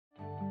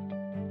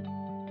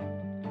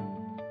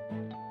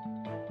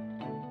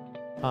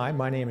Hi,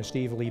 my name is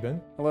Steve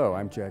Lieben. Hello,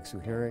 I'm Jack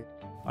Suhari.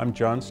 I'm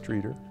John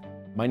Streeter.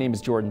 My name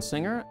is Jordan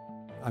Singer.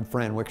 I'm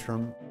Fran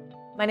Wickstrom.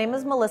 My name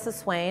is Melissa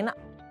Swain.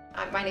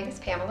 My name is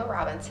Pamela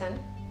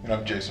Robinson. And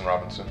I'm Jason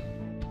Robinson.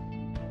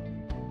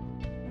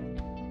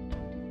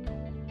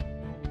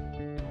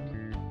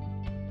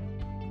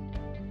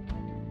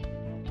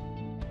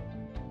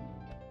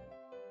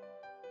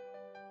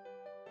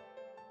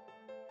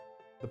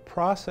 The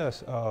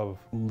process of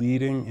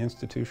leading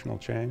institutional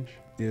change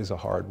is a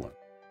hard one.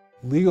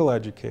 Legal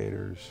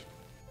educators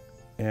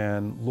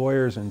and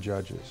lawyers and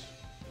judges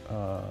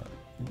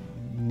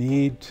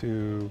need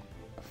to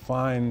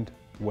find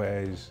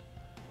ways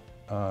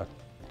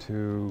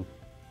to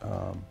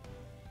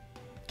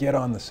get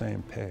on the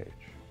same page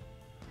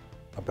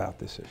about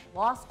this issue.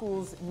 Law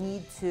schools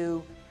need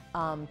to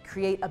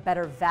create a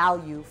better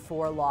value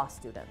for law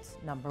students,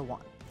 number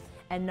one.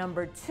 And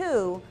number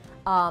two,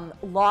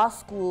 law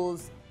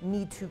schools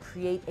need to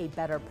create a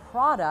better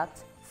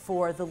product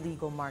for the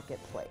legal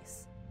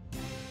marketplace.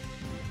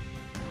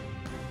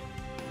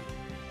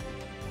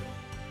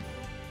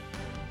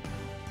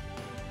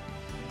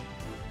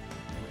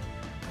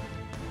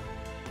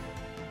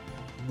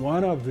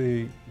 One of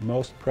the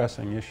most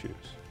pressing issues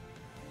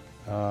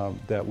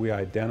that we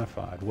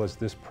identified was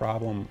this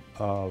problem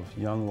of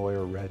young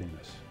lawyer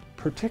readiness,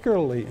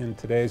 particularly in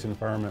today's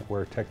environment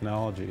where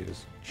technology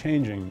is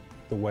changing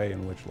the way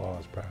in which law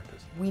is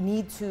practiced. We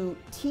need to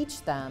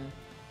teach them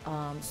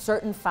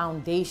certain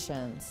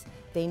foundations.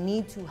 They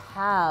need to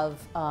have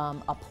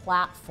a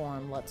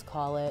platform, let's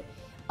call it,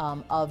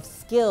 of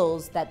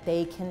skills that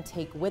they can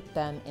take with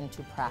them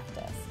into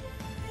practice.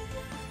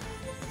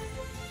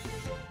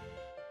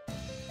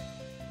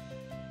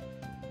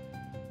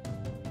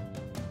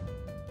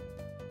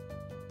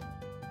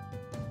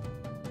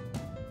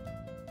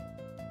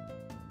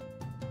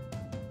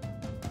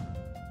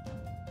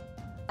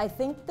 I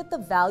think that the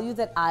value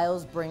that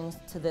IAALS brings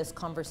to this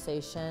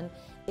conversation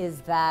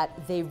is that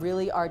they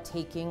really are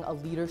taking a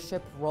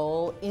leadership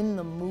role in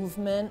the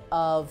movement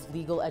of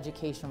legal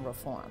education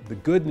reform. The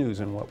good news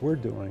in what we're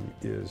doing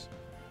is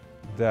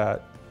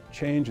that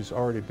change is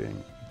already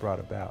being brought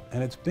about,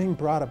 and it's being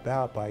brought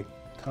about by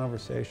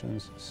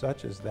conversations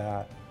such as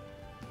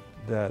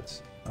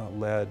that's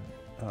led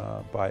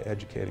by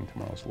Educating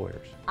Tomorrow's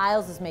Lawyers.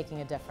 IAALS is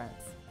making a difference.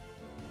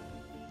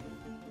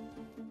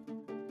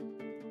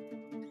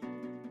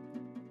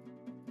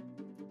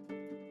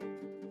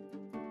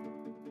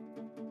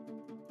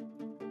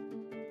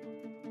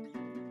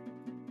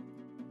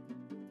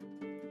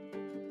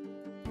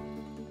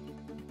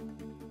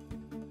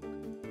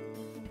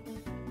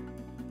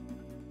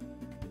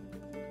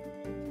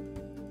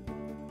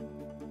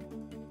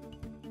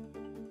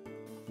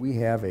 We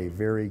have a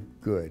very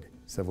good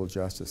civil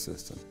justice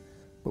system,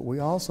 but we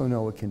also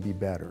know it can be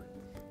better.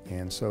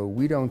 And so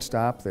we don't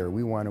stop there.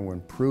 We want to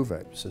improve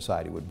it.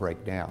 Society would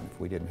break down if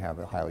we didn't have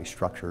a highly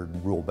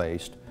structured,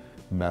 rule-based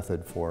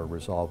method for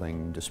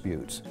resolving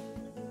disputes.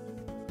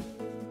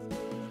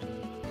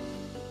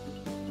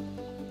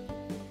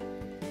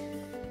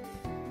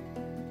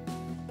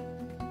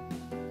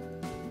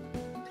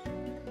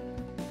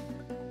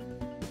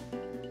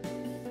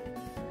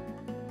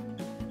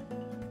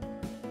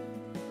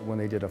 When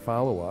they did a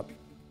follow-up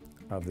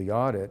of the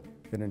audit,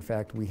 that in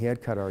fact we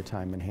had cut our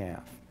time in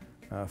half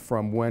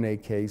from when a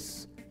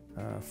case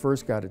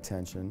first got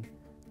attention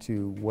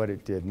to what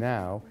it did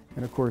now.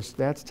 And of course,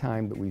 that's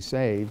time that we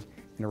saved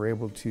and are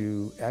able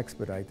to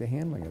expedite the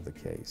handling of the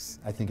case.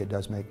 I think it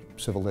does make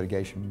civil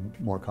litigation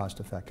more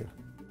cost-effective.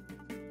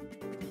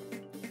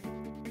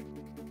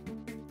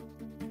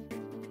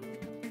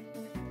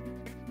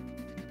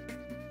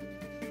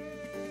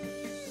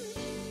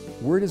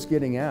 Word is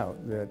getting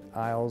out that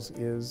IAALS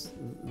is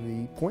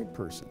the point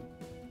person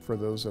for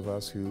those of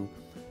us who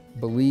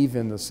believe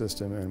in the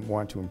system and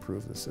want to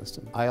improve the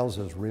system. IAALS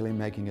is really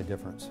making a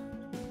difference.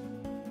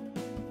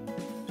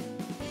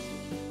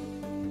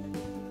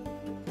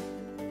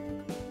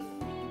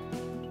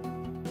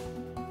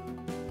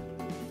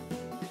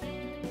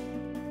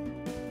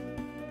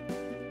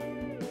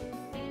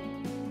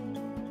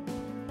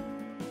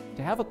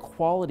 To have a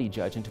quality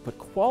judge and to put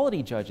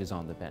quality judges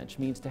on the bench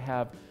means to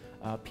have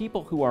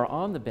people who are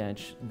on the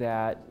bench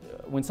that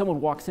when someone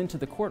walks into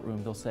the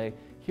courtroom, they'll say,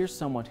 here's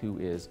someone who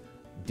is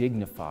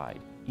dignified,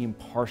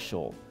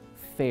 impartial,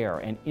 fair,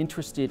 and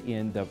interested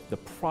in the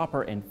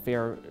proper and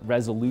fair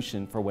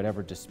resolution for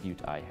whatever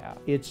dispute I have.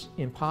 It's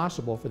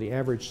impossible for the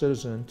average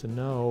citizen to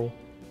know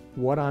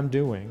what I'm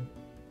doing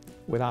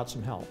without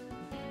some help.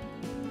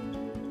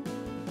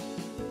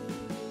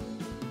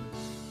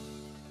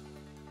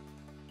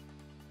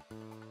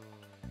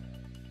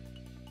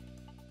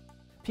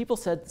 People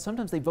said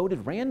sometimes they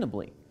voted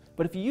randomly,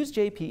 but if you use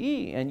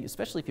JPE, and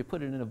especially if you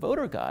put it in a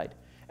voter guide,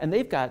 and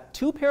they've got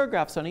 2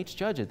 paragraphs on each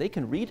judge that they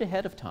can read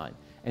ahead of time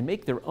and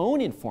make their own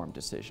informed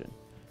decision,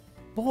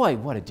 boy,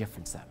 what a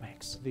difference that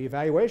makes. The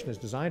evaluation is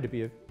designed to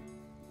be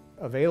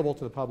available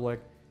to the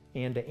public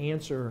and to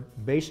answer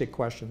basic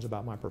questions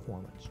about my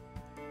performance.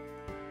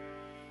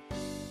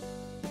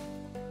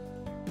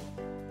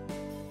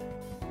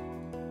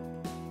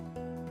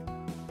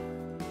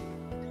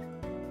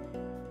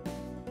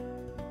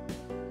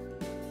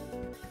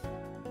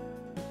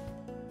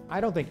 I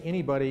don't think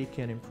anybody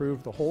can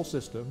improve the whole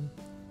system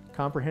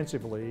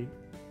comprehensively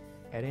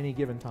at any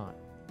given time.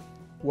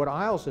 What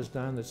IAALS has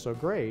done that's so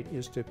great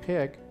is to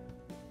pick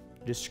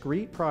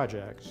discrete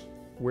projects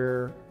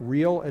where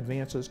real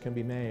advances can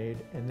be made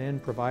and then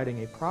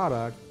providing a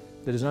product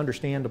that is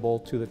understandable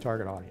to the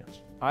target audience.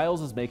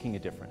 IAALS is making a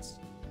difference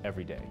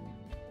every day.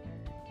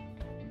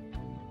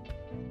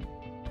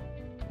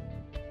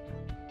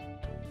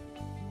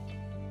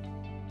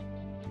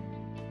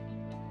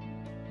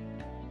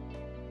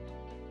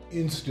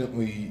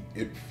 Instantly,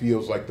 it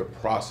feels like the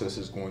process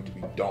is going to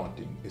be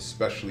daunting,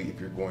 especially if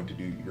you're going to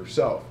do it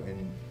yourself.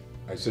 And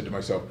I said to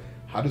myself,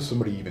 how does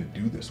somebody even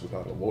do this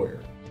without a lawyer?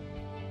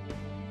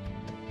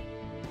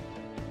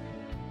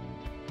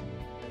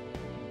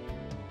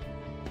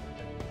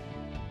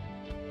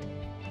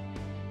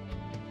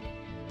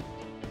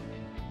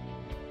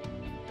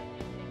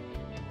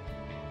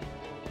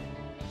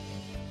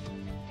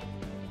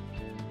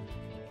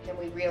 And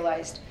we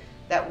realized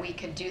that we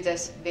could do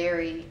this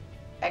very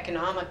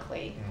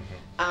economically,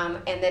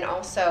 and then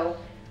also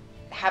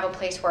have a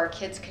place where our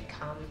kids could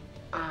come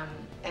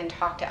and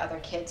talk to other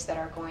kids that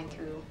are going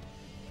through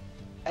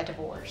a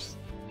divorce.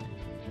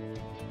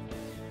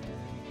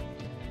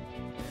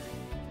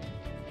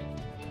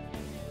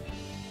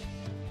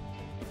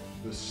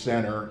 The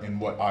center and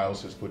what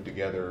IAALS has put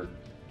together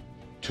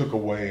took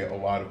away a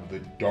lot of the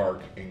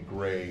dark and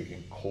gray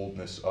and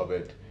coldness of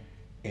it,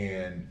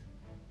 and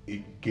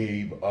it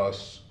gave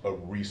us a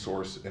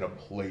resource and a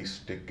place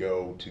to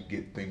go to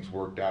get things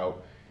worked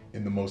out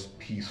in the most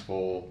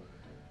peaceful,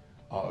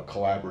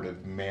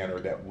 collaborative manner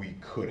that we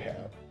could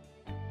have.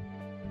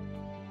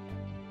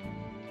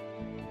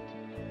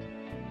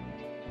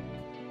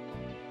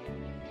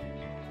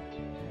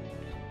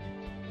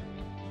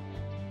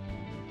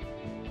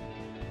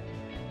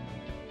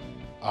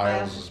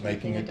 IAALS is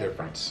making a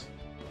difference.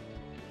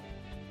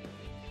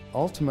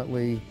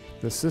 Ultimately,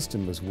 the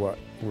system is what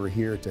we're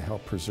here to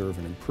help preserve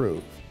and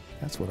improve.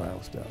 That's what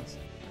IAALS does.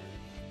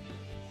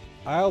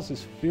 IAALS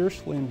is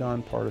fiercely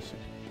nonpartisan.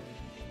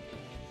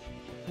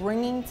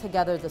 Bringing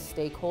together the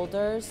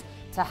stakeholders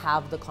to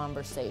have the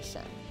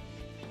conversation.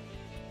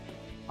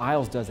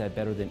 IAALS does that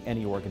better than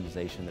any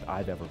organization that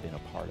I've ever been a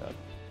part of.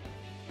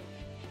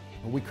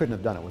 We couldn't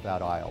have done it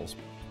without IAALS.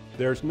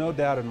 There's no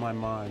doubt in my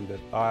mind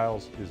that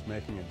IAALS is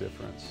making a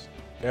difference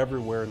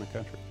everywhere in the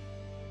country.